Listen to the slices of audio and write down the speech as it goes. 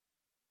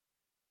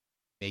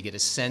may get a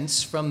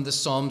sense from the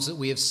psalms that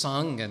we have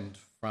sung and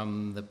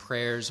from the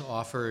prayers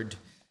offered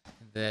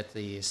that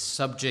the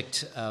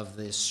subject of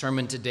the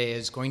sermon today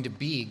is going to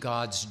be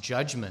God's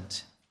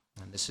judgment.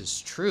 And this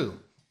is true.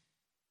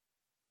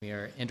 We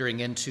are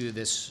entering into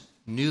this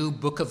new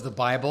book of the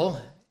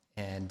Bible,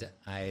 and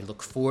I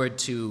look forward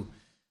to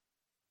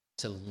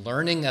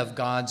learning of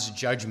God's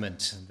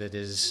judgment that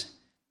is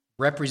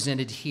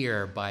represented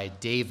here by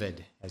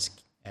David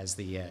as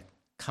the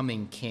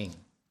coming king.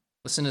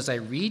 Listen as I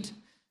read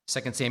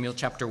 2 Samuel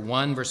chapter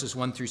 1, verses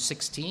 1 through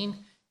 16.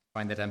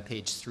 Find that on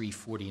page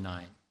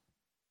 349.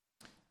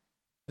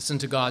 Listen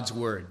to God's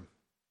word.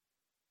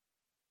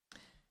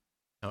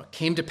 Now it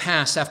came to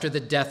pass after the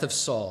death of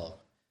Saul,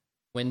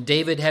 when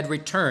David had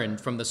returned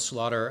from the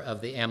slaughter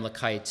of the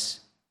Amalekites,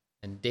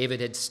 and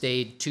David had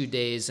stayed 2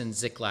 days in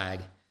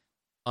Ziklag.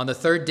 On the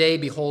third day,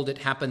 behold, it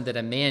happened that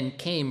a man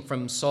came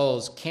from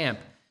Saul's camp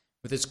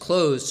with his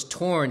clothes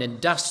torn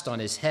and dust on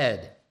his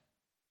head.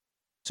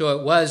 So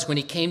it was when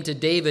he came to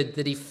David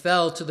that he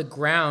fell to the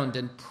ground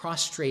and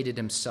prostrated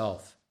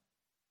himself.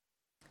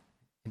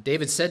 And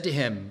David said to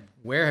him,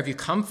 "Where have you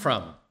come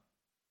from?"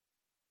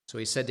 So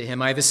he said to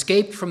him, "I have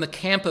escaped from the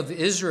camp of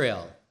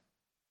Israel."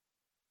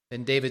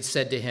 Then David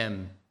said to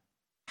him,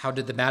 "How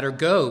did the matter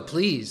go?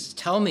 Please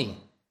tell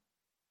me."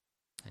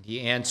 And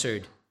he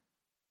answered,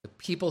 "The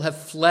people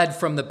have fled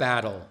from the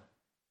battle.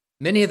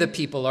 Many of the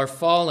people are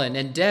fallen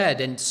and dead,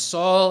 and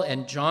Saul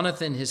and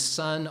Jonathan his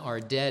son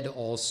are dead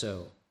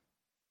also."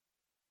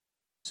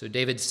 So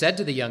David said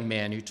to the young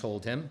man who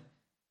told him,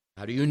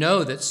 "How do you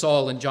know that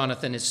Saul and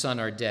Jonathan his son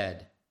are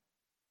dead?"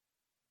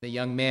 The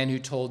young man who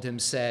told him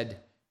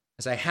said,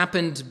 "As I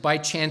happened by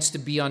chance to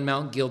be on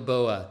Mount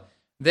Gilboa,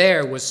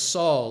 there was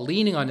Saul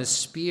leaning on his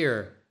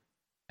spear,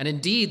 and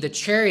indeed the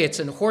chariots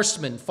and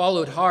horsemen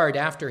followed hard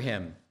after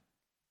him.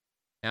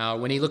 Now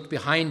when he looked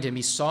behind him,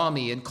 he saw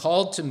me and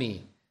called to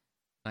me.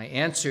 I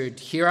answered,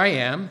 'Here I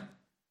am.'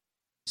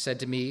 He said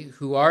to me,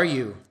 'Who are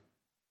you?'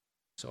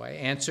 So I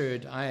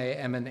answered, 'I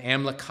am an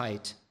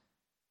Amalekite.'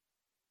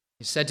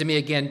 He said to me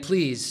again,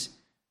 'Please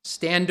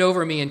stand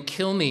over me and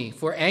kill me,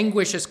 for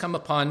anguish has come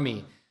upon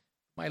me.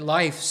 My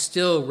life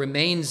still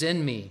remains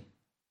in me.'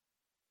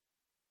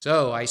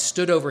 So I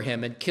stood over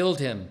him and killed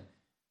him,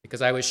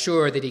 because I was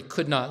sure that he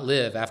could not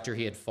live after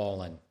he had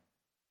fallen.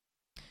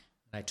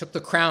 And I took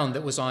the crown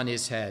that was on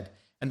his head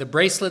and the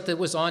bracelet that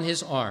was on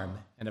his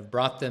arm, and have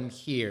brought them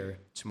here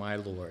to my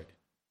Lord."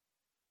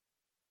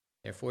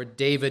 Therefore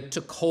David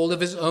took hold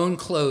of his own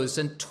clothes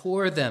and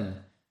tore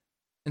them,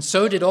 and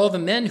so did all the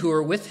men who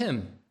were with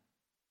him.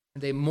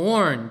 And they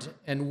mourned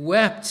and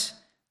wept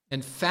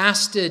and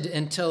fasted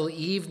until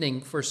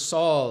evening for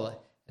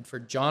Saul and for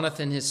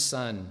Jonathan his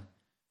son,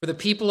 for the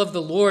people of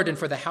the Lord and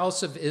for the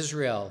house of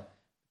Israel,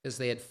 because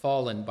they had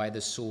fallen by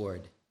the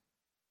sword.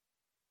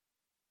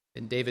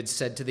 Then David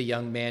said to the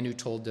young man who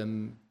told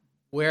him,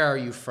 "Where are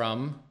you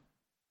from?"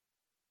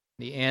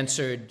 And he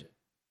answered,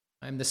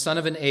 "I am the son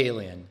of an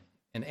alien,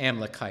 an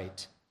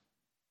Amalekite."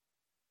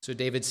 So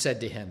David said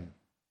to him,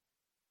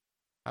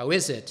 "How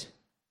is it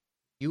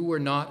you were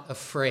not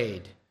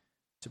afraid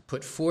to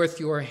put forth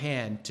your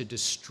hand to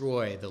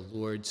destroy the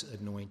Lord's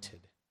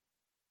anointed?"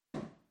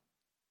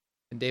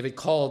 And David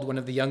called one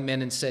of the young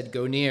men and said,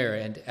 "Go near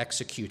and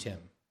execute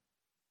him."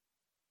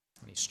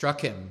 And he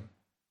struck him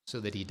so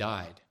that he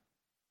died.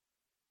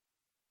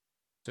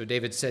 So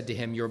David said to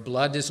him, "Your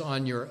blood is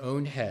on your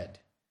own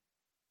head.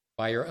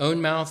 By your own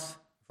mouth,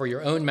 for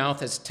your own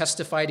mouth has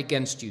testified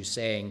against you,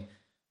 saying,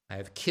 'I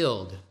have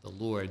killed the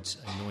Lord's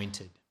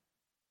anointed.'"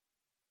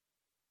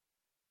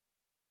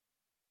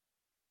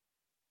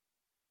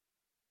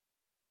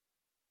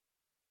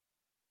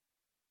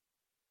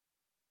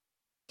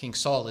 King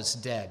Saul is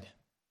dead.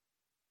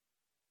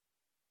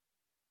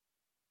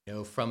 You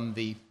know from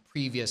the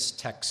previous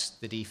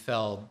text that he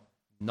fell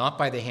not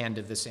by the hand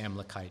of this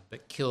Amalekite,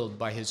 but killed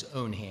by his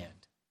own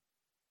hand.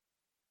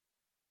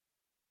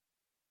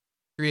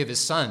 3 of his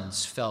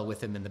sons fell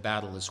with him in the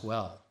battle as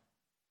well.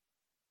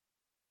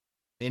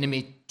 The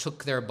enemy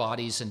took their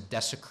bodies and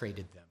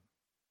desecrated them.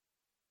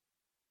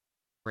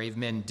 Brave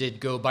men did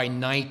go by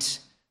night,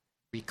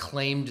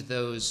 reclaimed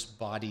those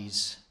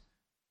bodies,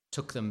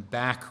 took them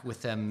back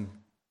with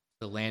them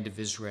to the land of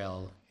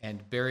Israel,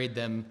 and buried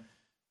them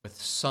with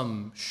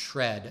some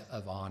shred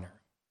of honor.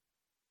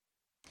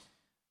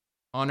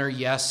 Honor,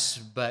 yes,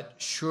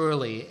 but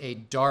surely a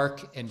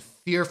dark and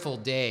fearful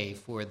day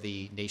for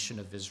the nation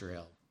of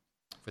Israel,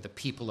 for the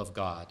people of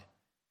God.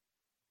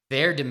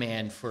 Their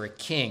demand for a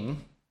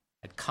king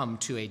had come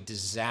to a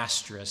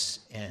disastrous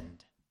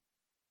end.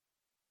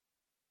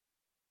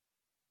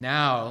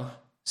 Now,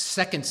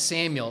 2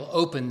 Samuel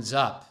opens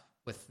up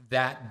with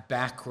that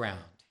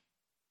background.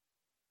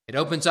 It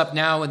opens up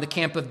now in the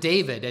camp of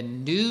David,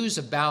 and news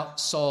about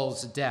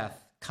Saul's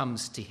death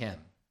comes to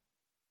him.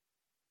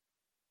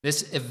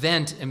 This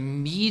event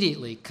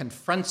immediately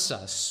confronts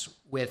us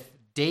with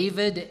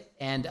David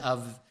and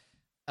of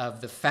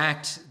the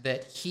fact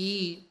that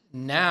he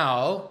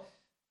now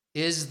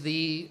is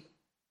the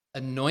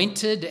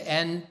anointed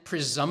and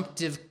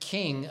presumptive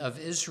king of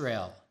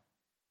Israel.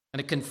 And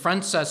it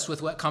confronts us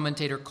with what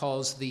commentator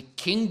calls the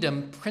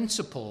kingdom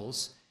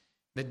principles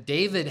that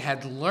David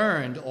had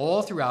learned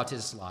all throughout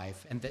his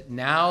life, and that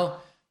now,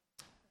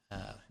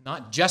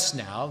 not just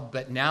now,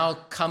 but now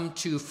come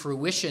to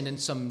fruition in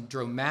some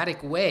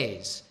dramatic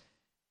ways.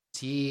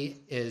 He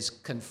is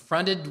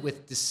confronted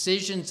with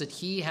decisions that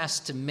he has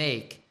to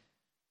make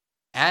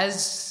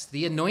as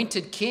the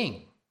anointed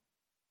king.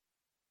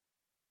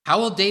 How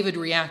will David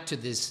react to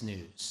this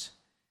news?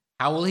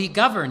 How will he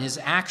govern his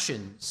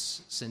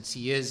actions since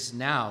he is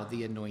now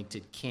the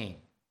anointed king?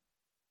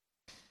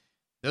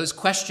 Those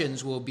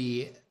questions will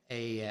be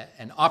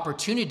an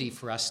opportunity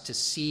for us to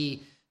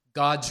see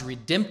God's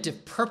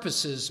redemptive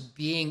purposes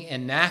being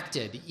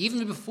enacted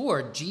even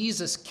before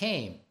Jesus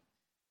came.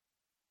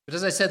 But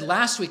as I said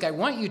last week, I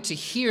want you to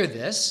hear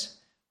this,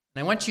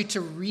 and I want you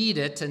to read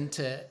it and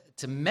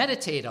to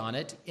meditate on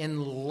it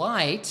in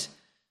light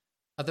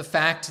of the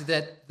fact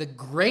that the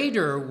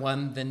greater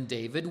one than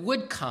David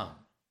would come.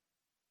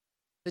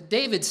 That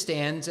David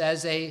stands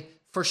as a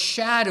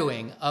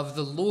foreshadowing of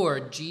the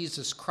Lord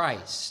Jesus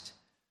Christ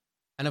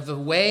and of the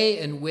way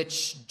in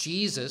which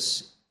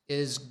Jesus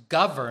is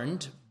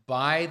governed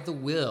by the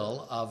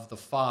will of the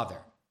Father.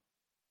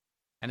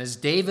 And as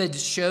David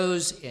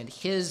shows in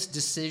his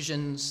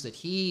decisions that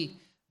he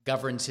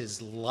governs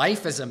his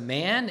life as a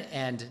man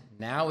and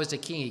now as a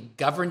king, he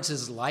governs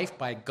his life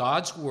by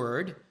God's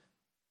word,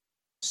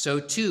 so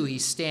too he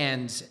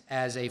stands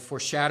as a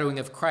foreshadowing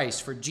of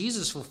Christ, for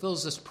Jesus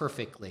fulfills this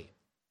perfectly.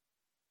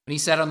 When he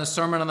said on the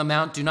Sermon on the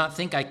Mount, "Do not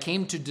think I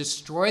came to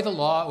destroy the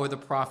law or the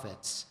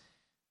prophets.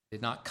 I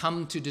did not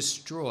come to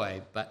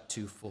destroy, but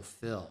to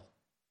fulfill."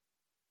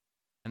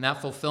 And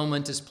that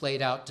fulfillment is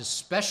played out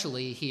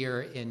especially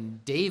here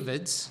in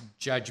David's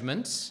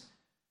judgments,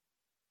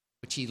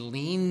 which he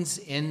leans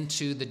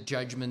into the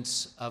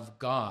judgments of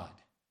God.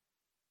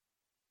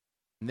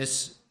 And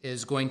this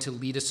is going to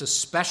lead us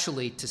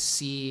especially to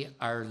see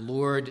our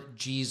Lord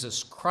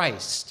Jesus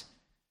Christ,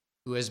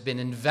 who has been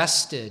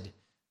invested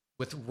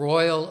with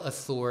royal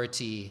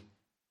authority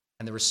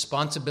and the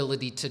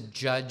responsibility to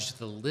judge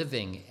the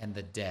living and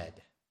the dead.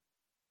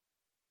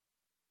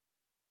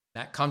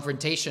 That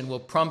confrontation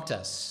will prompt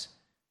us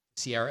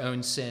to see our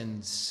own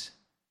sins,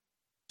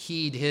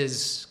 heed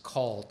his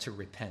call to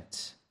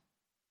repent.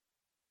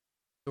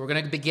 So we're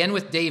going to begin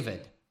with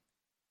David,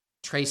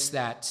 trace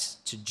that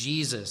to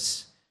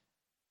Jesus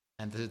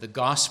and the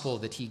gospel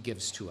that he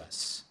gives to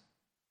us.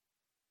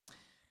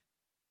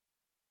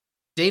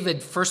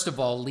 David, first of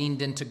all,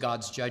 leaned into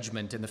God's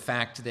judgment and the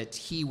fact that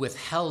he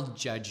withheld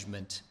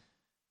judgment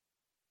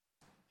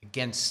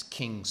against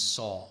King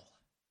Saul.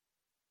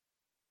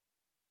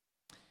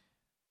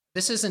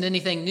 This isn't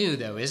anything new,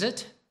 though, is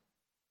it?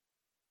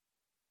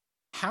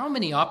 How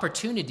many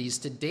opportunities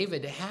did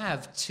David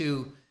have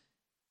to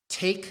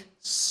take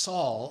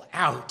Saul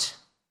out?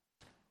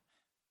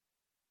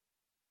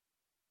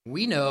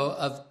 We know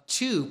of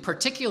two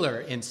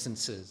particular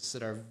instances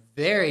that are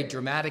very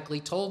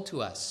dramatically told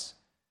to us.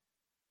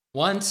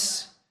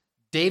 Once,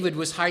 David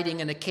was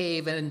hiding in a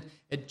cave, and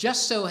it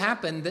just so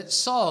happened that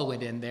Saul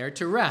went in there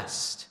to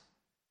rest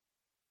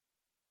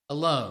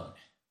alone.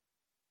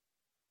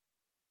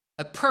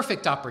 A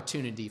perfect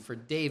opportunity for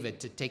David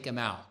to take him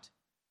out.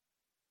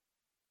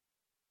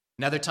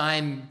 Another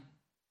time,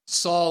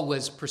 Saul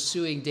was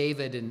pursuing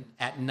David, and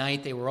at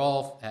night they were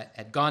all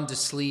had gone to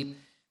sleep,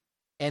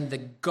 and the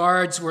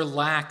guards were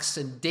lax,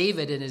 and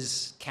David and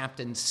his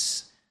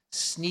captains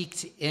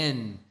sneaked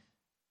in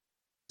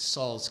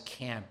Saul's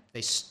camp.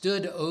 They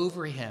stood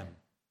over him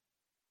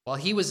while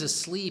he was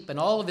asleep, and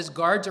all of his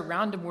guards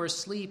around him were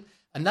asleep.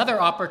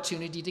 Another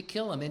opportunity to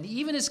kill him. And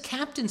even his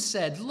captain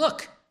said,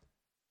 Look,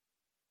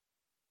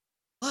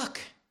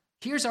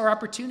 here's our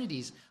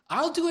opportunities.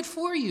 I'll do it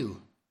for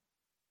you.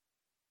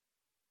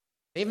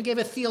 They even gave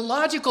a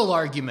theological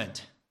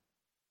argument.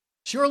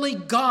 Surely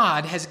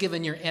God has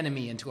given your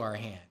enemy into our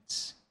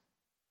hands.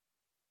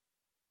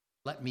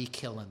 Let me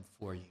kill him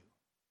for you.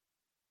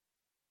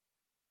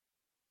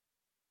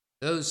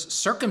 Those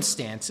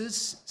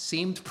circumstances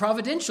seemed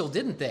providential,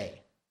 didn't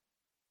they?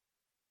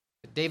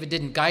 But David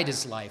didn't guide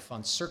his life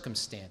on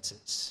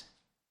circumstances.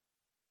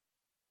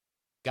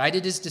 He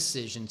guided his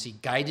decisions. He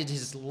guided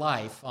his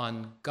life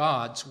on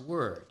God's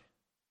word.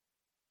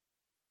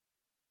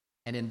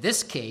 And in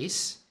this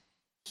case,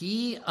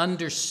 he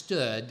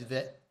understood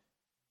that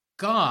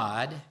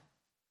God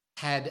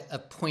had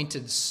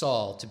appointed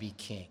Saul to be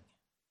king.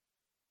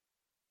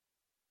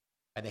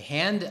 By the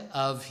hand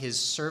of his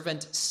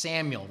servant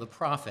Samuel, the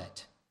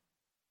prophet,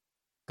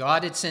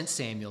 God had sent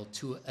Samuel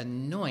to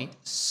anoint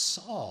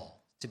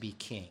Saul to be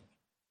king.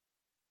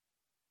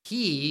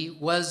 He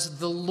was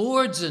the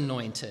Lord's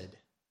anointed.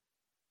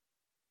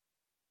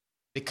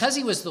 Because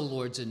he was the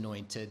Lord's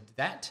anointed,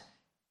 that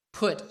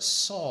put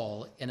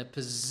Saul in a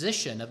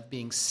position of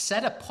being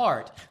set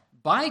apart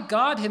by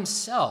God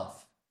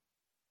himself.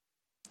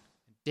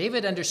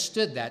 David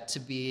understood that to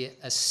be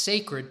a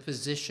sacred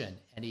position,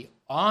 and he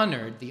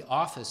honored the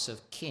office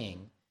of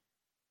king,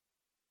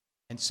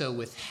 and so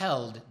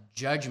withheld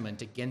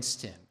judgment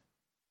against him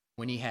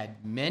when he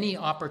had many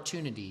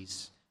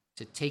opportunities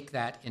to take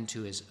that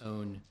into his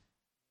own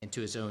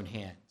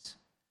hands.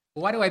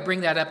 Well, why do I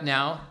bring that up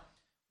now?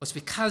 Well, it's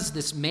because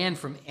this man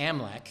from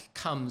Amalek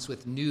comes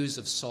with news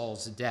of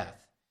Saul's death.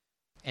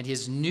 And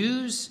his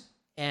news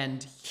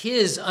and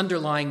his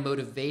underlying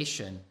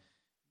motivation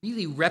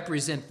really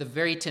represent the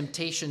very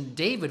temptation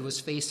David was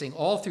facing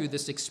all through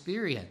this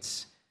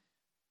experience.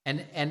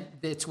 And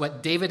it's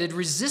what David had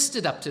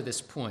resisted up to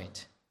this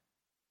point.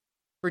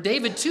 For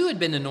David, too, had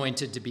been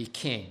anointed to be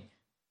king.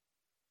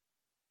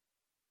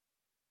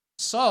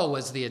 Saul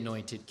was the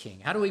anointed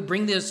king. How do we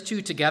bring those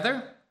two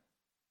together?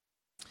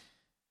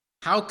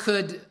 How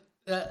could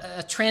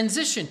a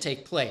transition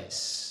take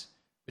place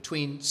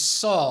between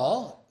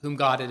Saul, whom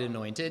God had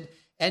anointed,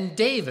 and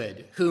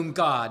David, whom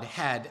God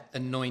had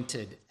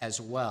anointed as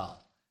well?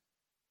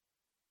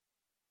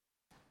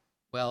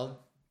 Well,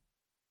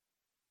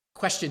 the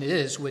question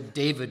is, would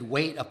David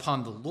wait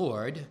upon the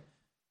Lord,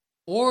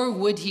 or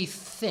would he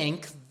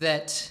think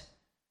that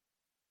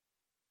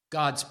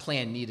God's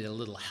plan needed a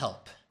little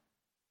help?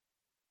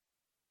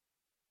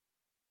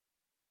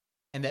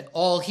 And that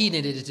all he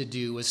needed to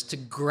do was to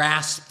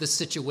grasp the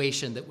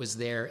situation that was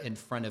there in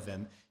front of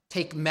him,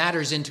 take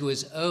matters into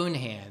his own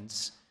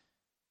hands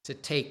to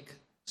take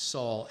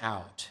Saul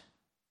out.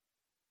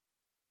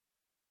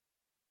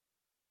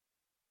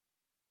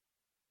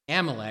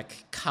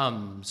 Amalek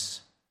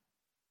comes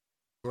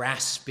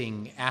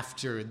grasping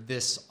after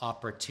this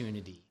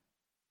opportunity,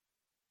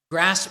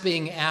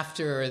 grasping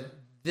after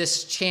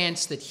this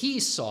chance that he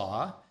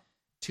saw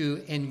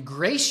to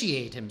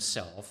ingratiate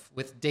himself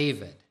with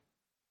David.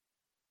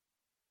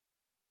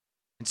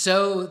 And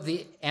so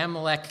the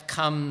Amalek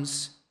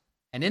comes,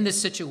 and in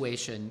this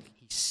situation,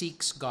 he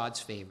seeks God's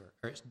favor,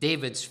 or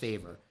David's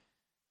favor,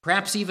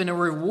 perhaps even a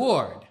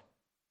reward.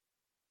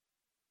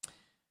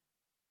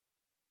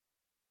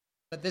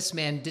 But this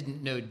man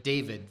didn't know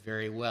David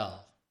very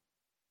well.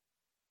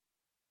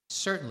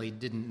 Certainly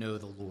didn't know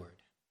the Lord.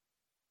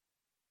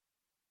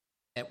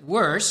 At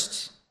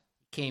worst,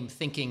 he came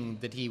thinking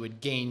that he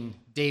would gain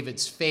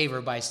David's favor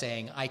by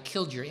saying, "I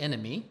killed your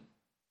enemy."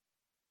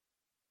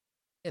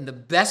 In the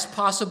best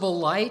possible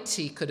light,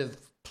 he could have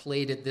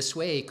played it this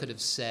way. He could have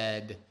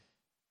said,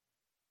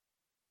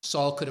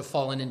 Saul could have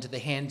fallen into the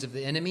hands of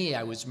the enemy.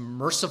 I was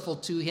merciful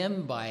to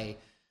him by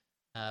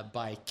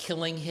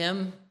killing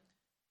him.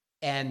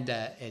 And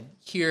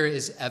here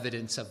is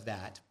evidence of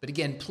that. But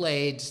again,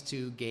 played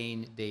to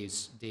gain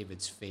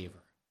David's favor.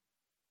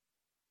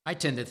 I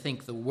tend to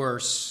think the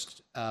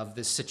worst of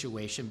this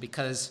situation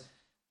because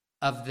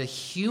of the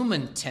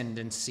human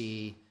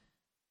tendency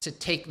to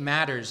take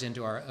matters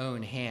into our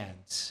own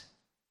hands.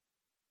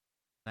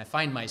 And I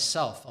find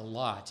myself a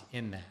lot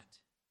in that.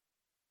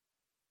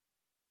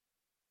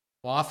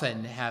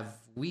 Often have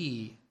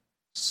we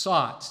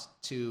sought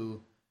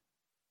to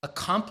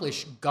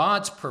accomplish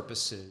God's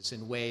purposes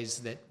in ways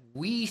that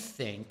we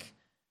think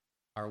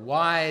are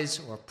wise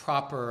or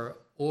proper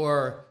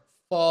or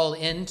fall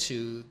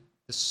into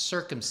the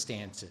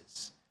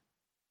circumstances,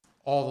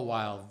 all the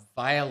while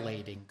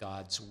violating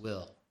God's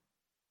will.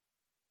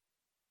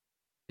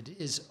 It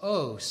is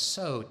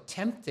so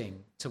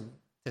tempting to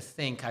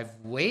think, I've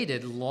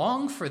waited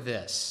long for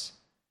this.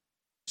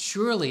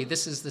 Surely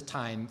this is the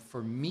time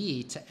for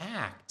me to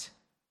act.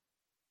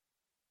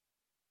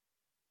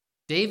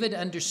 David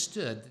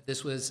understood that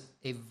this was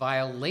a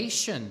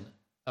violation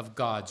of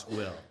God's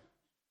will.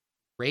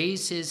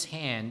 Raise his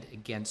hand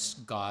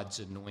against God's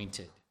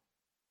anointed.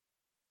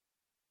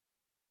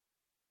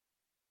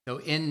 So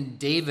in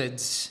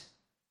David's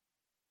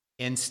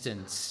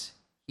instance,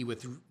 he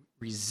would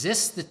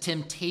resist the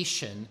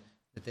temptation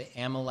that the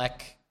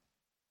Amalek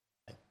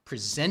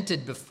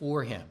presented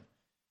before him,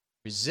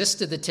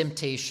 resisted the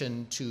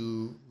temptation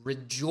to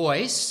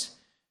rejoice,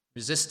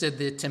 resisted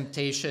the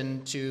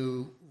temptation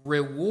to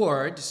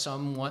reward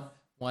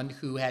someone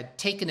who had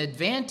taken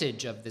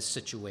advantage of this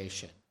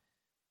situation.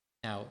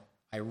 Now,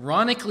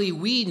 ironically,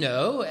 we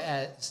know,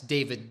 as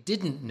David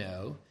didn't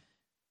know,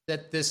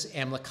 that this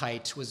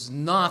Amalekite was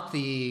not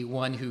the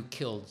one who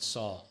killed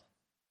Saul,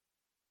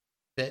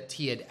 that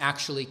he had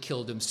actually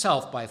killed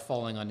himself by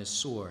falling on his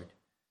sword.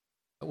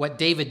 But what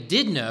David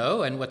did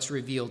know, and what's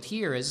revealed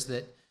here, is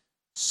that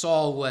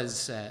Saul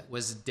was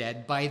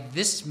dead by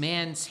this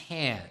man's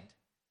hand,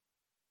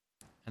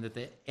 and that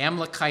the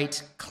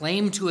Amalekite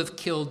claimed to have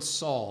killed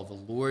Saul, the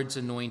Lord's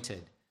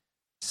anointed,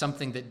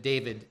 something that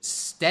David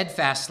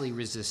steadfastly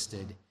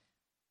resisted,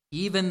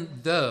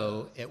 even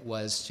though it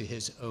was to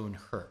his own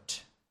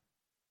hurt.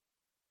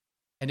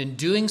 And in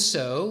doing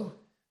so,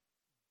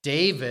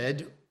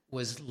 David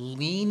was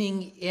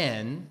leaning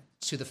in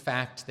to the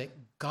fact that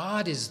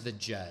God is the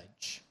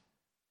judge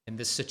in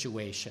this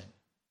situation.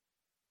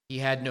 He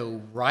had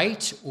no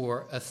right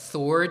or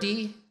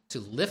authority to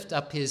lift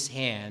up his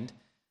hand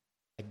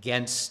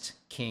against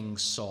King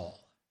Saul.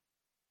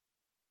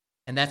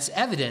 And that's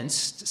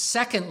evidenced,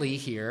 secondly,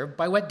 here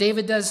by what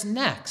David does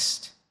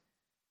next.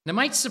 And it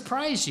might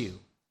surprise you.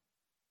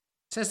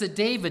 It says that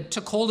David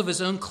took hold of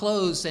his own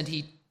clothes and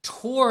he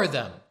tore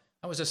them.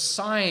 That was a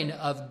sign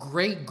of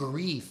great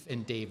grief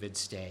in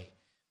David's day.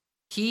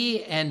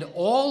 he and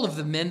all of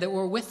the men that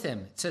were with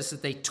him. It says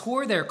that they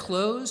tore their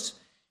clothes,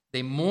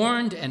 they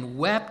mourned and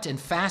wept and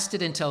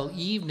fasted until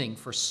evening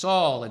for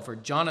Saul and for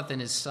Jonathan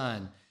his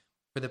son,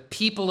 for the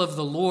people of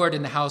the Lord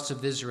in the house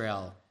of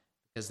Israel,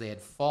 because they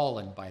had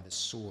fallen by the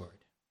sword.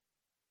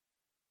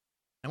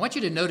 I want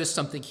you to notice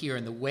something here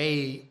in the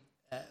way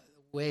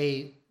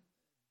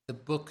the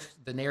book,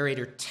 the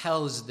narrator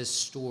tells this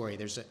story.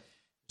 There's a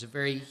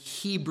very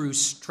Hebrew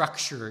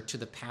structure to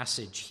the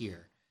passage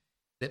here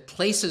that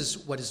places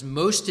what is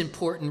most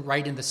important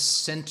right in the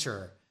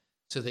center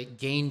so that it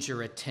gains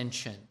your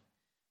attention.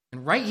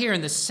 And right here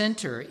in the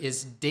center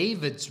is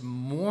David's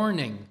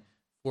mourning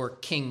for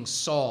King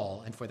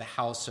Saul and for the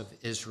house of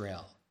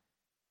Israel.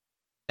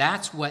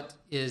 That's what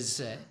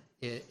is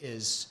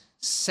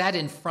set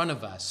in front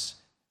of us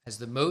as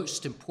the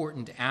most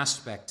important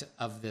aspect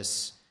of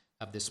this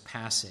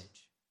passage.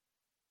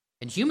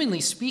 And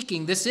humanly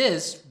speaking, this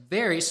is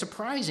very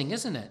surprising,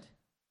 isn't it?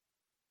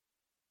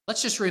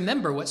 Let's just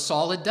remember what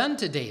Saul had done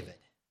to David.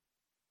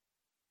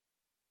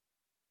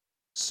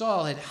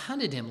 Saul had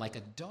hunted him like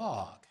a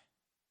dog,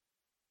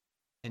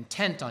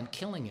 intent on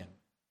killing him.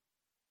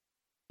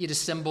 He had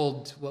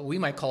assembled what we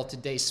might call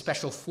today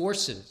special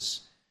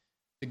forces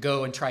to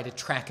go and try to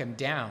track him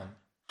down,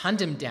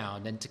 hunt him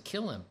down, and to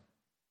kill him.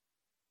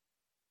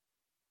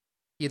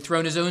 He had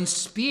thrown his own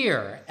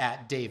spear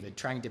at David,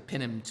 trying to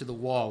pin him to the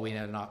wall when he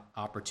had an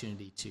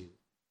opportunity to. He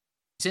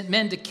sent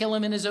men to kill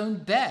him in his own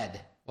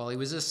bed while he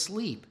was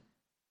asleep.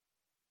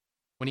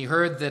 When he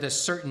heard that a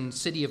certain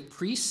city of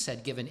priests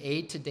had given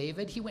aid to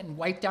David, he went and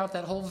wiped out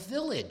that whole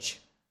village.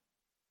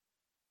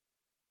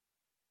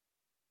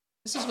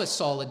 This is what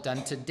Saul had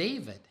done to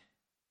David.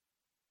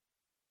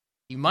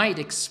 You might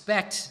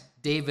expect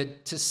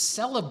David to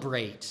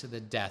celebrate the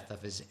death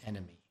of his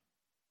enemy.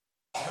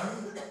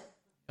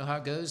 You know how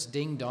it goes?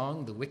 Ding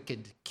dong, the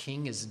wicked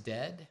king is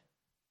dead.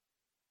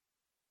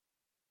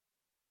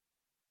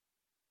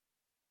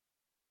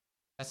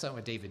 That's not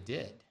what David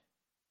did.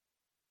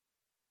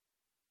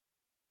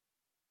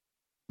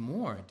 He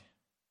mourned.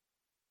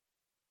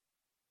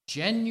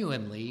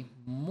 Genuinely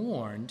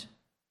mourned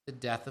the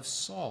death of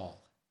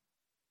Saul.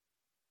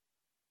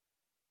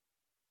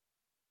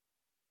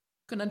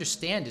 You can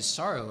understand his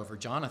sorrow over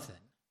Jonathan.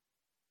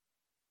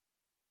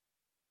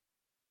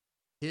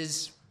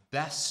 His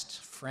best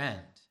friend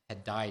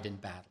had died in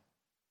battle.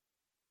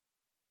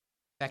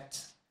 In fact,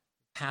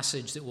 the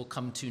passage that we'll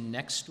come to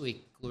next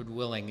week, Lord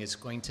willing, is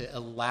going to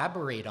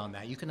elaborate on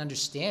that. You can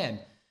understand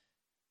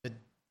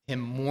him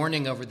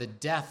mourning over the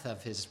death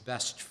of his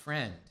best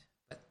friend.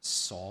 But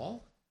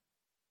Saul?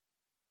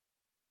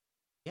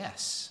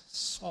 Yes,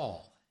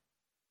 Saul.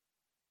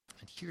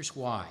 And here's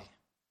why.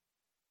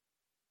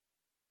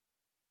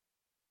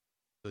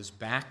 It goes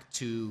back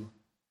to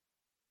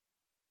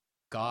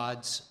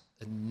God's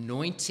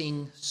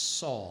anointing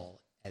Saul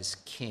as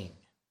king.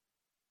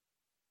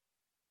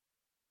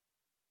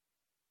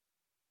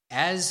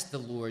 As the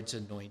Lord's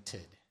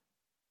anointed,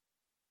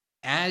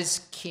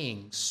 as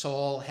king,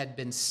 Saul had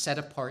been set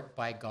apart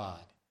by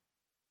God,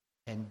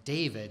 and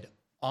David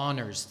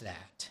honors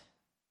that.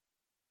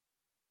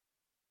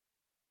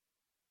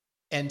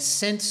 And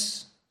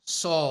since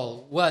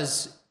Saul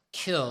was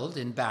killed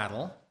in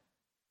battle,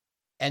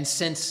 and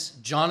since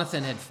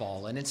Jonathan had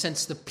fallen, and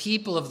since the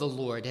people of the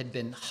Lord had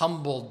been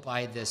humbled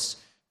by this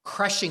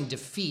crushing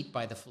defeat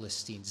by the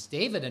Philistines,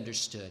 David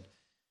understood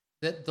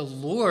that the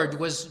Lord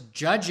was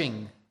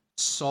judging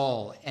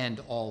Saul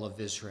and all of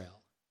Israel.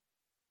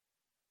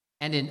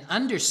 And in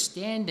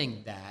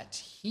understanding that,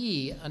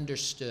 he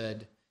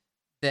understood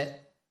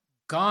that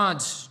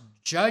God's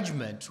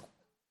judgment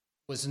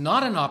was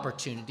not an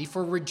opportunity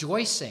for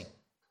rejoicing.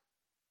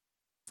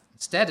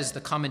 Instead, as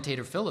the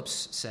commentator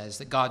Phillips says,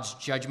 that God's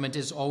judgment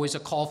is always a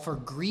call for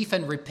grief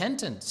and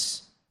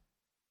repentance.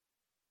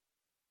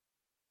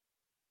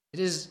 It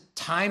is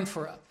time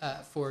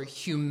for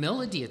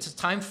humility. It's a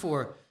time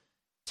for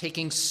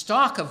taking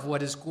stock of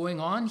what is going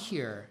on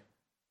here.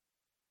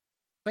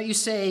 But you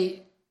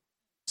say,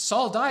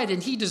 Saul died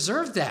and he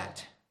deserved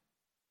that.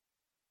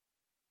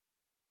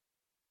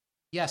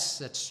 Yes,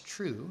 that's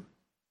true.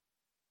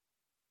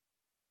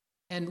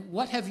 And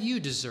what have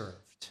you deserved?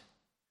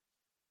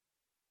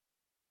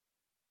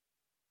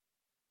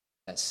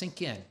 That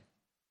sink in.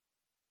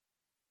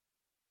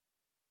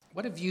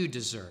 What have you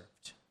deserved?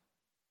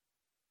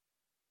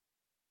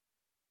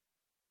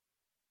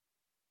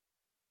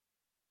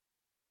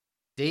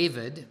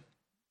 David,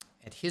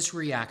 at his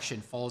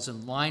reaction, falls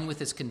in line with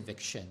his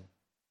conviction,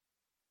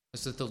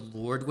 was that the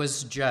Lord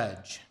was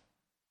judge,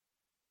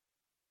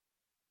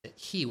 that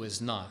he was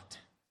not.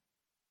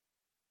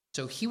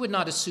 So he would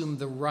not assume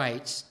the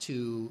right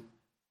to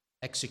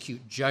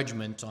execute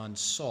judgment on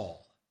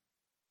Saul.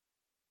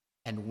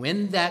 And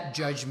when that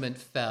judgment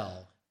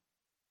fell,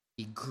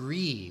 he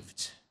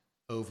grieved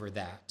over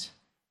that,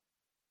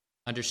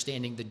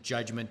 understanding the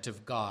judgment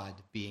of God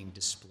being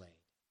displayed.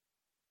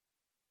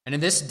 And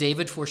in this,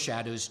 David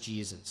foreshadows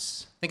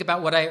Jesus. Think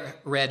about what I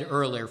read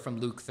earlier from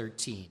Luke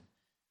 13.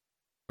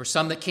 For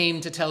some that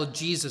came to tell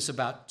Jesus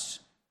about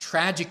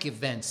tragic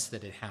events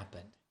that had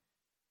happened.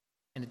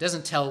 And it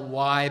doesn't tell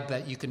why,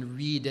 but you can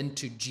read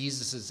into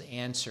Jesus'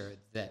 answer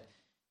that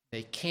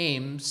they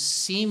came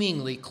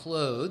seemingly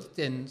clothed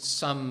in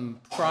some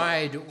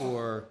pride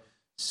or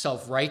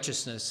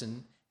self-righteousness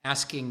and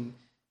asking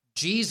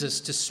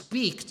Jesus to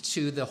speak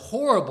to the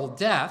horrible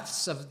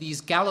deaths of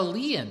these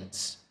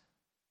Galileans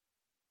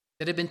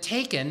that had been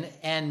taken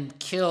and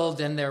killed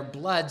and their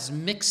bloods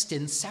mixed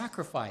in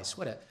sacrifice.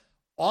 What an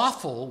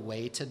awful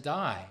way to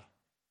die,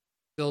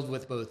 filled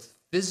with both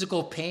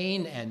physical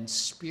pain and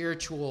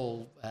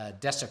spiritual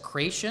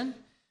desecration.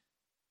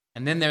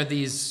 And then there are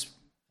these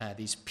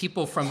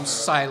people from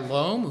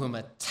Siloam whom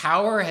a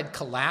tower had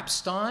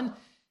collapsed on.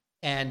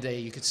 And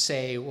you could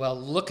say, well,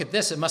 look at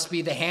this. It must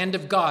be the hand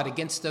of God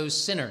against those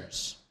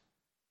sinners.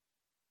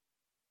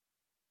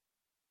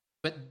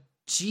 But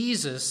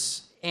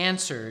Jesus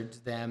answered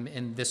them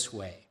in this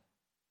way.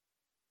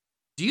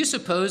 Do you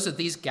suppose that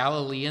these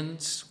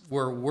Galileans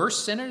were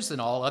worse sinners than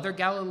all other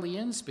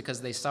Galileans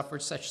because they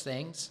suffered such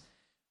things?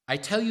 I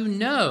tell you,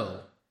 no.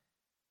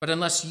 But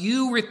unless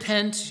you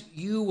repent,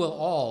 you will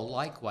all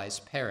likewise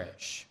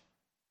perish.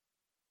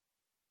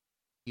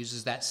 He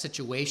uses that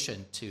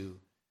situation to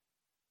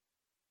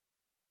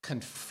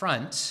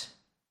confront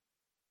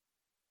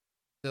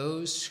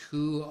those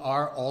who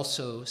are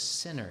also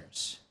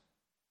sinners,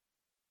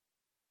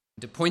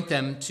 to point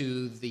them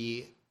to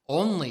the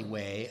only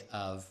way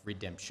of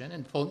redemption,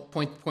 and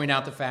point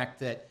out the fact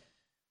that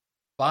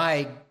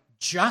by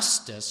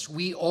justice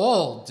we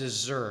all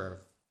deserve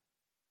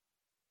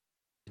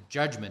the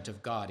judgment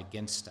of God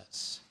against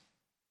us.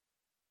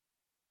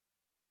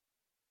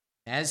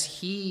 As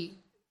he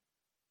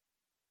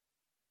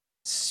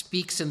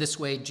speaks in this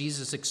way,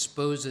 Jesus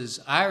exposes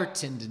our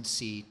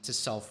tendency to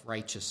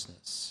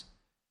self-righteousness.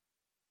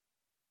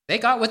 They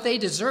got what they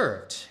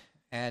deserved,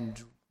 and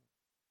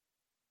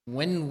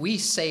when we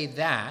say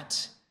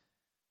that,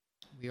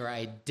 we are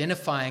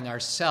identifying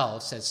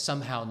ourselves as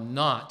somehow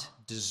not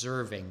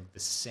deserving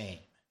the same.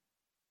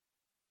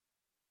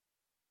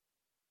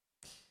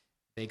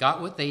 They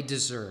got what they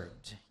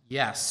deserved,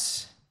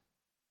 yes.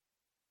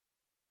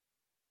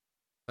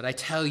 But I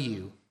tell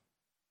you,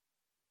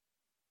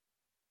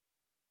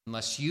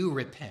 unless you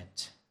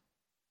repent,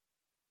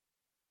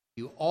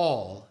 you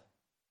all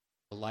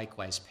will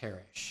likewise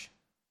perish.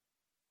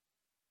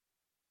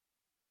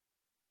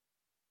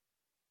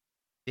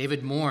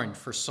 David mourned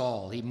for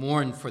Saul. He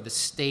mourned for the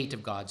state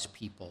of God's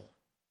people.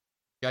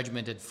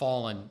 Judgment had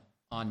fallen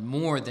on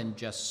more than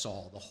just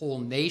Saul. The whole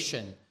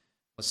nation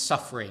was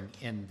suffering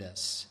in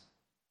this.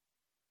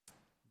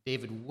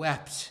 David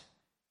wept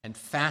and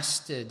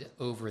fasted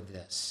over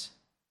this.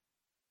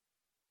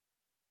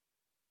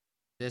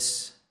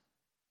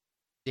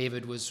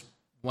 David was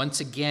once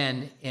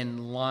again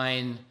in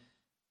line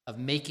of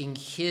making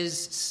his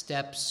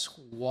steps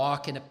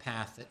walk in a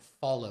path that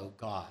follow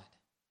God.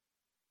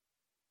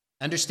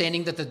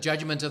 Understanding that the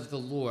judgment of the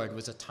Lord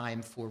was a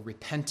time for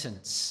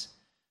repentance,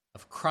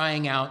 of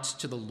crying out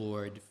to the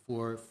Lord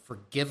for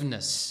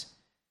forgiveness.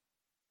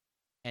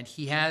 And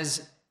he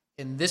has,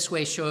 in this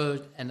way,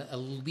 showed an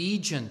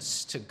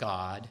allegiance to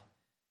God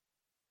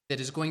that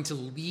is going to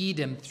lead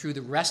him through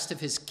the rest of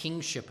his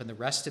kingship and the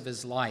rest of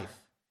his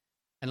life.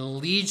 An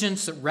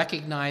allegiance that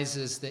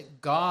recognizes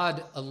that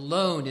God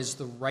alone is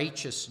the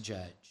righteous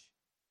judge.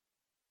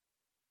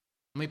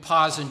 Let me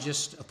pause and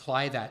just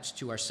apply that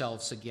to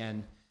ourselves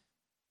again.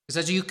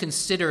 Because as you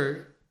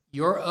consider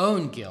your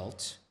own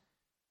guilt,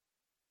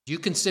 you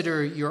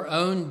consider your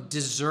own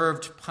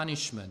deserved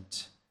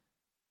punishment,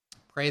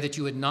 pray that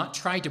you would not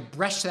try to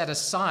brush that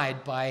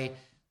aside by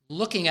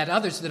looking at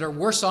others that are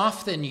worse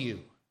off than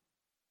you,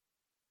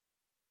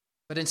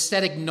 but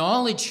instead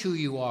acknowledge who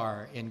you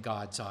are in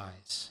God's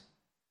eyes.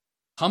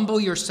 Humble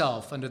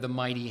yourself under the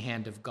mighty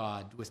hand of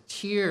God with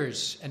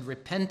tears and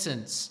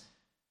repentance,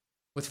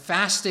 with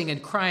fasting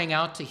and crying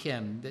out to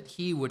him that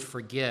he would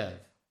forgive.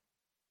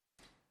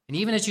 And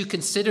even as you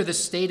consider the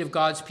state of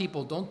God's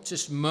people, don't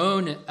just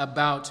moan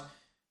about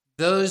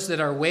those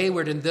that are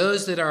wayward and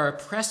those that are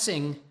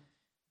oppressing,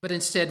 but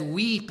instead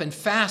weep and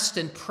fast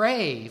and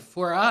pray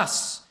for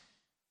us,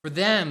 for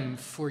them,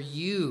 for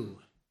you.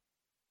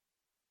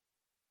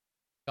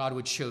 God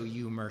would show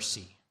you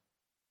mercy.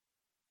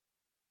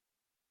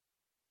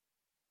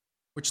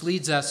 Which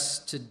leads us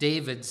to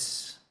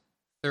David's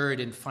third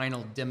and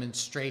final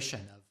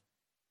demonstration of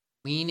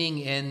leaning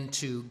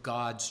into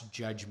God's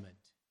judgment.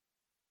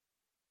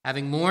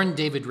 Having mourned,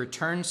 David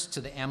returns to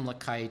the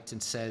Amalekite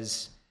and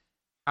says,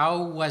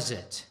 How was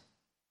it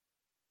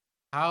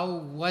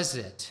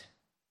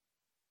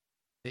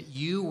that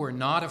you were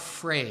not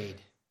afraid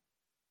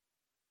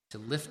to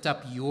lift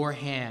up your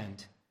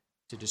hand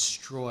to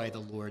destroy the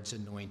Lord's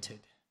anointed?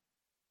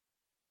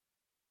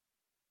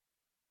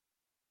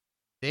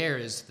 There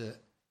is the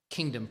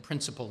kingdom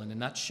principle in a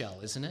nutshell,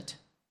 isn't it?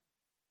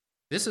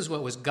 This is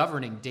what was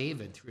governing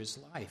David through his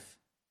life.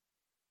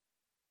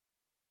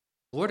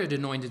 The Lord had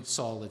anointed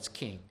Saul as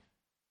king.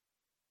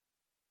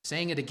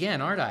 Saying it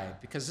again, aren't I?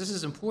 Because this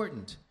is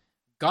important.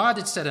 God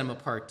had set him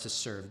apart to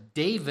serve.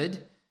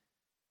 David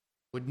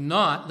would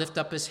not lift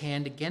up his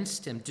hand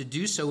against him. To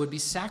do so would be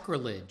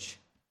sacrilege.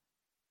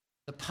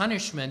 the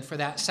punishment for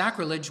that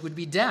sacrilege would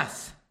be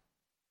death.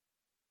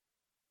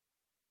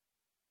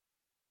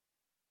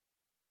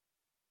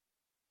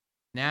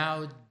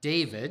 Now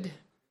David,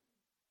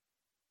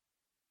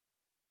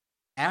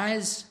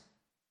 as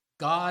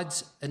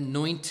God's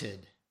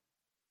anointed,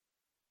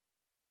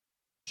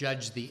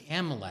 judged the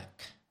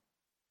Amalek,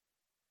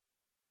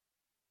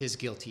 his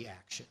guilty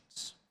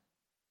actions.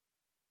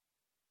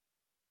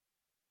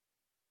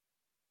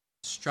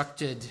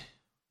 Instructed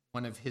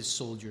one of his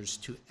soldiers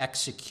to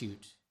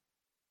execute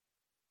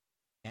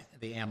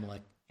the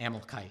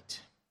Amalekite.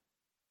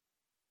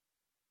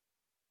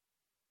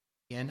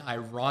 Again,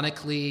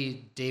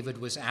 ironically, David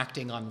was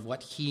acting on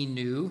what he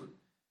knew.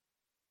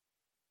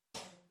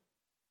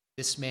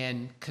 This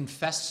man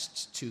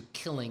confessed to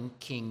killing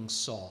King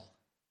Saul.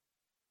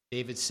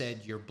 David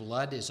said, "Your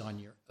blood is on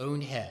your own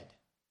head,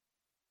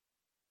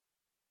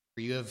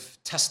 for you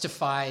have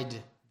testified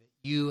that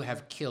you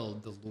have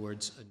killed the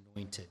Lord's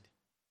anointed."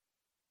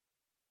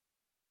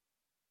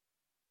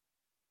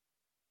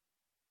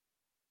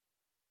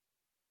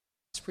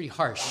 It's pretty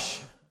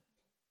harsh,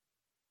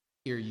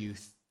 hear you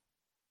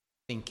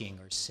thinking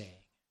or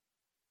saying.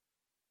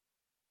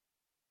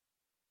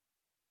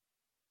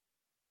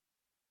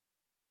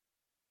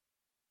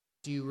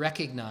 Do you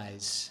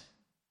recognize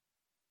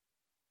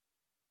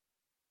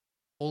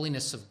the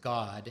holiness of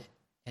God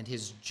and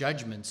his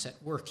judgments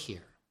at work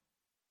here?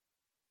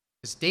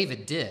 Because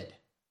David did.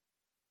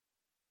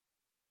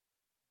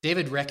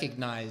 David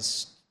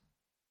recognized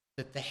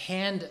that the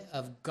hand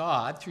of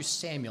God through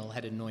Samuel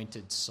had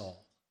anointed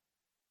Saul.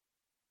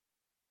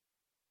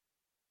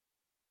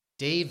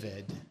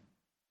 David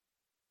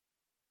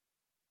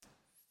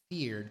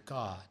feared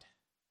God.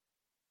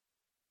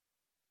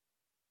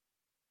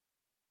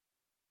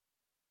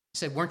 He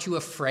said, "Weren't you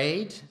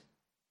afraid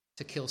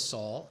to kill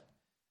Saul?"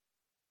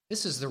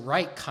 This is the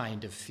right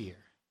kind of fear.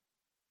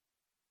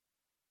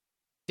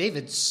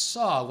 David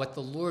saw what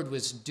the Lord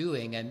was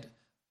doing and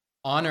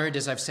honored,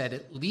 as I've said,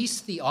 at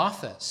least the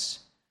office.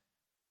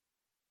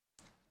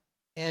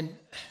 And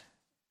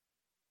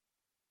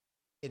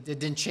it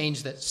didn't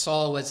change that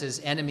Saul was his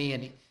enemy,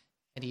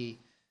 and he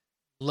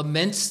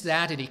laments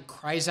that, and he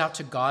cries out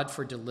to God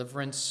for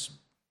deliverance.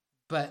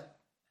 But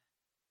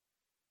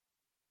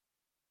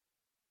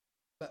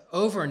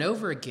over and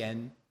over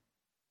again,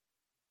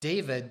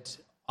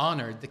 David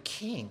honored the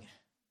king,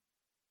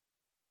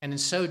 and in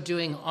so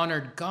doing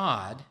honored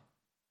God.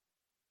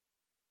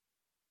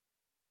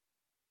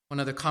 One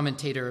other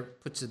commentator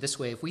puts it this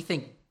way: if we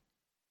think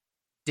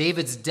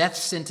David's death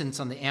sentence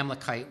on the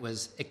Amalekite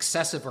was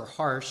excessive or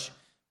harsh,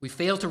 we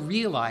fail to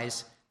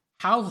realize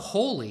how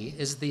holy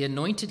is the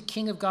anointed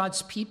king of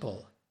God's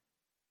people.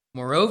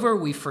 Moreover,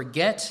 we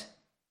forget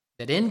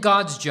that in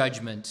God's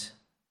judgment,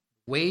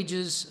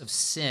 wages of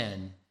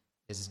sin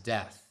is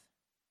death.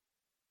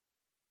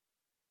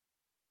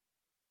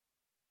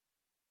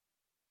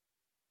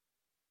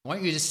 I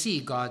want you to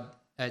see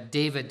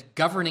David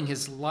governing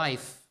his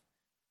life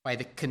by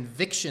the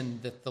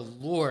conviction that the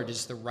Lord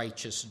is the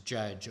righteous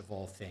judge of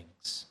all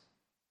things.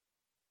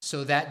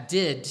 So that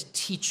did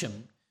teach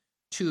him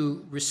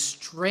to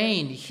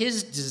restrain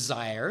his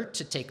desire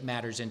to take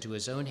matters into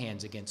his own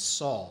hands against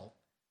Saul,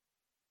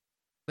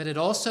 but it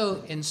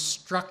also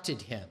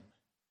instructed him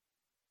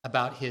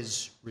about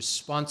his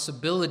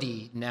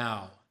responsibility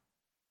now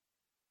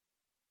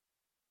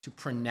to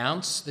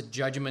pronounce the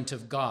judgment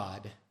of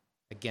God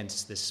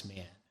against this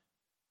man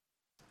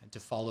and to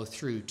follow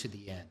through to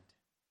the end.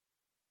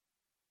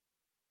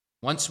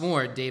 Once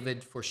more,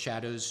 David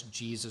foreshadows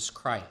Jesus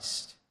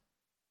Christ,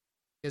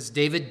 because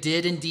David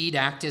did indeed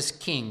act as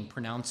king,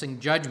 pronouncing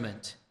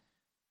judgment,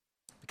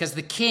 because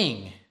the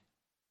king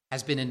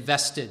has been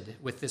invested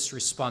with this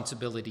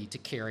responsibility to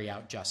carry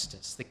out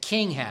justice. The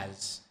king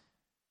has.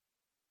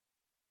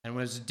 And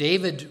as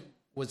David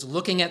was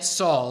looking at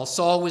Saul,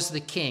 Saul was the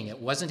king. It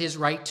wasn't his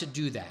right to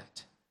do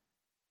that.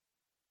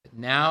 But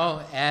now,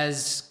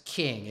 as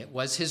king, it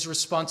was his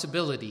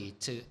responsibility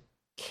to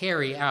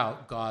carry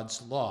out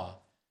God's law,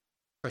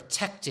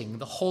 protecting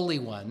the holy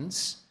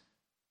ones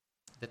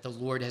that the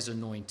Lord has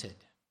anointed.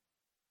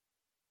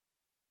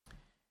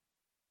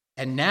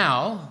 And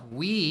now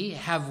we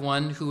have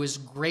one who is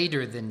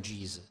greater than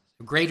Jesus,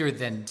 greater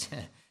than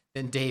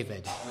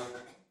David,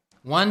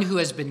 one who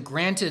has been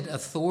granted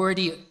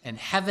authority in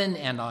heaven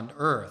and on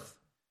earth.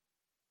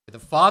 The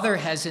Father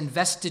has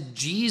invested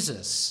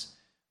Jesus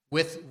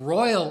with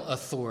royal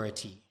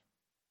authority.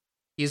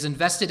 He has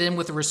invested him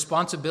with a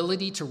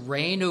responsibility to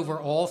reign over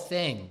all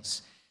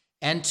things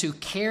and to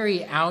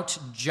carry out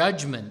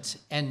judgment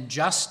and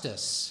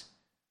justice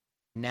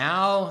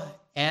now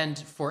and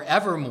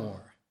forevermore.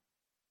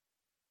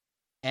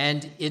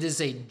 And it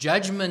is a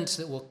judgment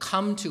that will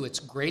come to its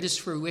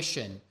greatest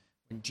fruition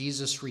when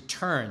Jesus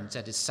returns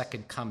at his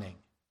second coming.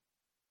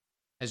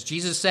 As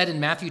Jesus said in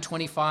Matthew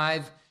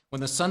 25,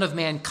 when the Son of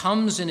Man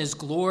comes in his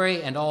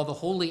glory and all the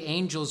holy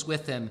angels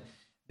with him,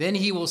 then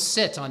he will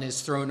sit on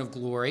his throne of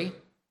glory.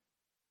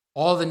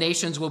 All the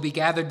nations will be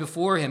gathered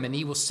before him, and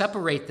he will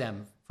separate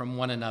them from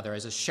one another,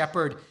 as a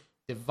shepherd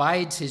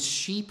divides his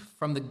sheep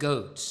from the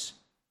goats.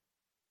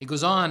 He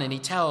goes on and he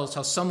tells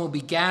how some will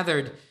be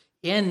gathered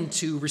in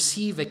to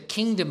receive a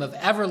kingdom of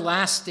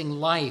everlasting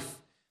life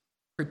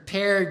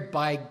prepared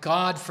by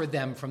God for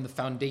them from the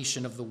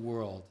foundation of the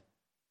world.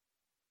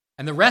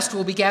 And the rest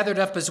will be gathered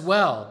up as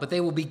well, but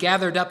they will be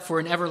gathered up for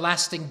an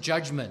everlasting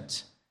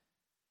judgment.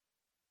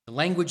 The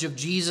language of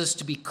Jesus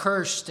to be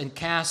cursed and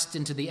cast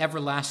into the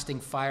everlasting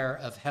fire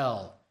of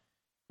hell,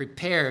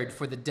 prepared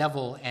for the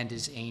devil and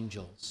his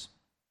angels.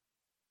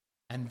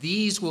 And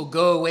these will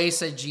go away,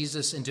 said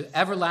Jesus, into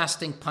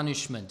everlasting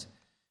punishment,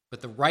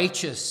 but the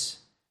righteous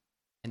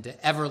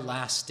into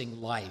everlasting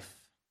life.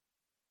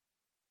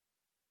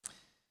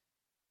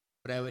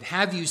 What I would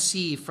have you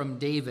see from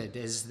David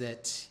is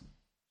that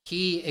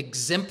he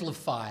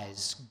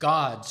exemplifies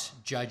God's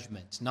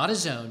judgment, not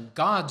his own,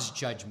 God's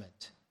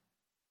judgment.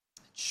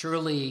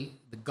 Surely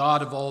the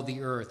God of all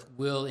the earth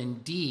will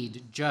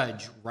indeed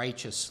judge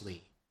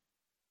righteously.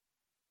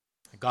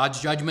 God's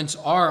judgments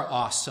are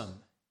awesome.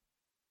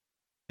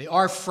 They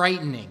are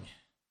frightening.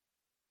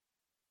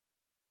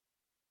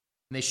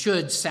 And they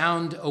should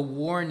sound a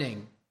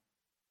warning,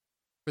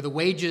 for the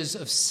wages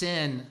of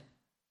sin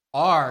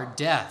are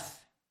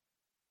death,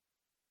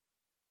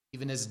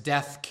 even as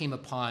death came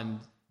upon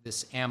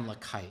this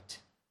Amalekite.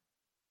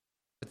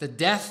 But the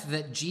death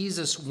that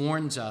Jesus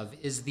warns of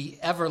is the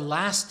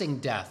everlasting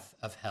death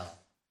of hell,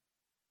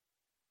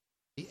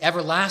 the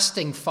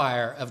everlasting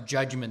fire of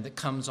judgment that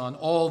comes on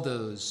all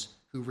those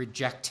who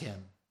reject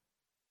him.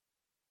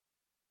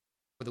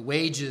 For the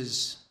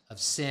wages of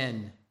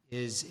sin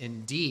is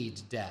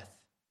indeed death.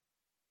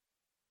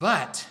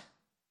 But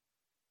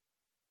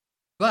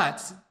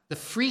the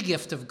free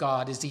gift of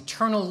God is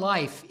eternal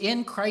life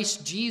in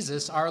Christ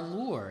Jesus our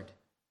Lord.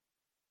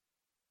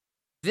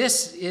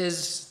 This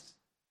is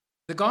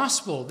the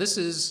gospel. This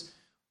is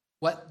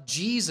what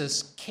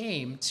Jesus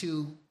came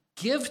to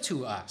give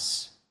to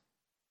us.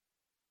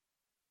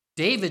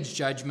 David's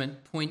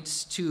judgment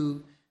points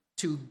to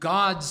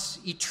God's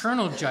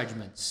eternal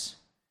judgments.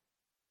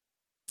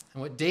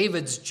 And what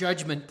David's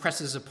judgment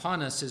presses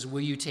upon us is,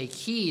 will you take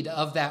heed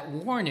of that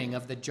warning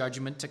of the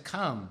judgment to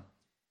come?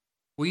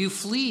 Will you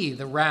flee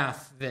the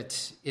wrath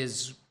that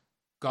is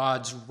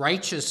God's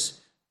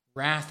righteous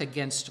wrath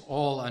against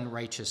all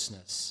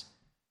unrighteousness?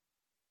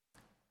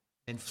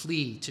 And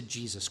flee to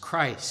Jesus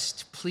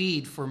Christ.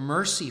 Plead for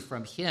mercy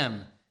from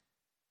him.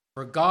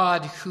 For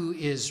God, who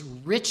is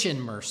rich in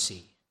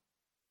mercy,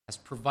 has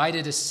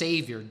provided a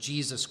Savior,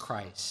 Jesus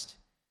Christ,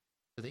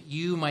 so that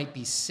you might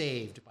be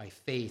saved by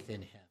faith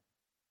in him.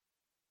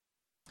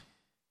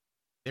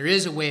 There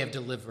is a way of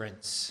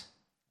deliverance.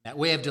 That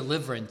way of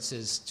deliverance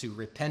is to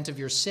repent of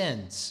your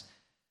sins,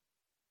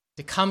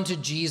 to come to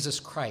Jesus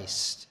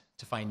Christ,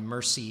 to find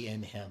mercy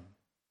in him.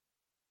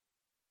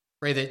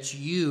 Pray that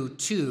you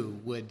too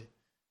would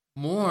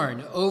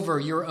mourn over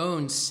your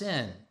own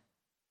sin,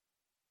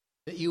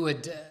 that you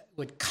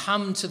would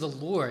come to the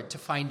Lord to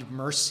find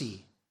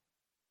mercy,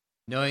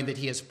 knowing that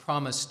he has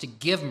promised to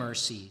give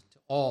mercy to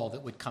all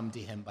that would come to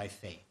him by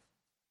faith.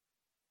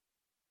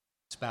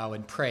 Let's bow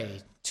and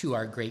pray to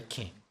our great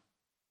King.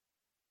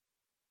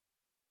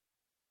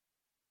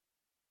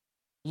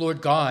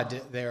 Lord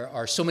God, there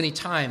are so many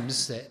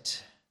times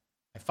that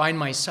I find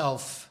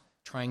myself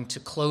trying to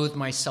clothe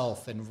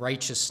myself in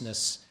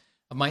righteousness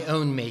of my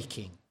own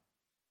making.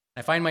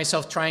 I find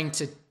myself trying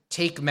to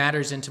take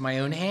matters into my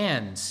own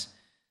hands,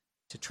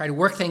 to try to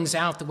work things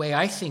out the way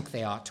I think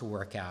they ought to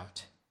work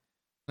out.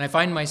 And I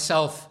find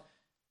myself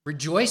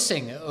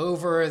rejoicing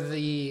over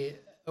the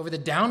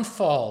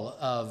downfall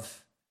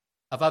of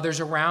others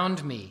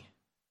around me.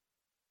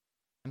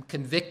 I'm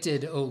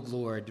convicted, O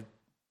Lord,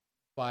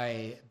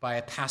 by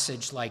a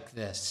passage like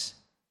this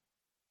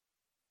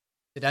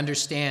that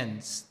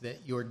understands that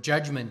your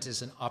judgment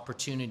is an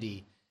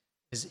opportunity,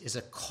 is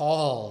a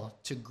call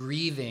to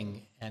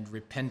grieving and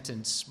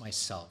repentance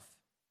myself.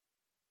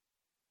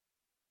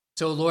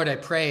 So, Lord, I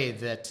pray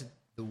that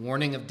the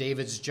warning of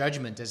David's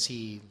judgment as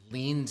he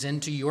leans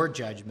into your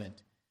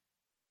judgment,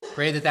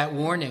 pray that that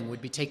warning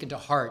would be taken to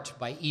heart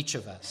by each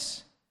of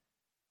us,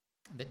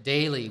 that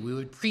daily we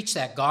would preach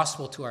that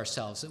gospel to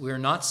ourselves, that we are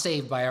not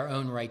saved by our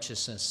own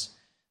righteousness,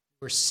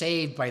 we're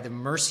saved by the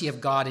mercy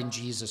of God in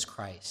Jesus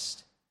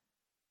Christ.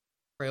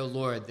 Pray, O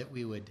Lord, that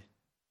we would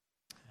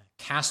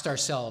cast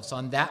ourselves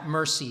on that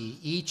mercy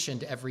each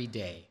and every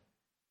day.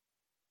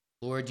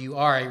 Lord, you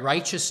are a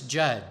righteous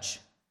judge.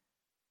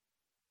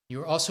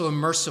 You are also a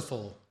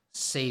merciful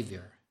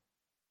Savior.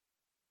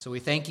 So we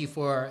thank you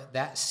for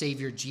that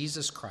Savior,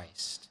 Jesus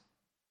Christ.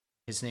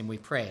 In his name we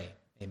pray.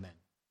 Amen.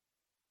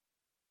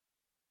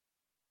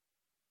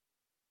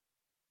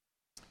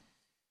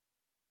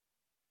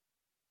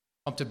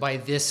 Prompted by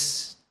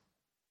this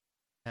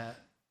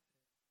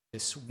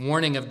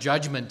warning of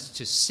judgment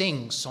to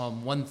sing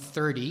Psalm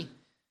 130,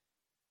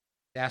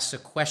 it asks a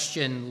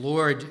question,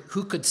 Lord,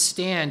 who could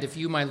stand if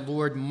you, my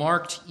Lord,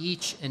 marked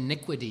each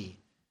iniquity?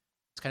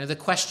 It's kind of the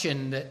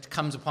question that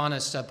comes upon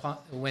us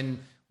when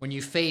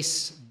you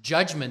face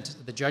judgment,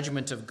 the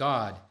judgment of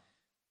God.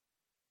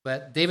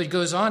 But David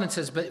goes on and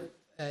says, but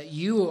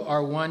you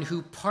are one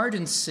who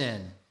pardons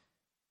sin.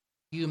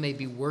 you may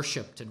be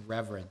worshiped and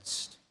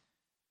reverenced.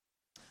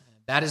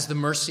 That is the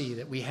mercy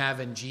that we have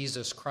in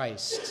Jesus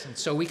Christ. And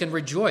so we can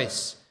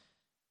rejoice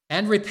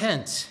and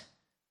repent.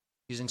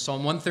 Using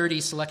Psalm 130,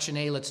 selection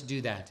A, let's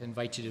do that. I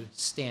invite you to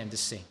stand to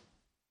sing.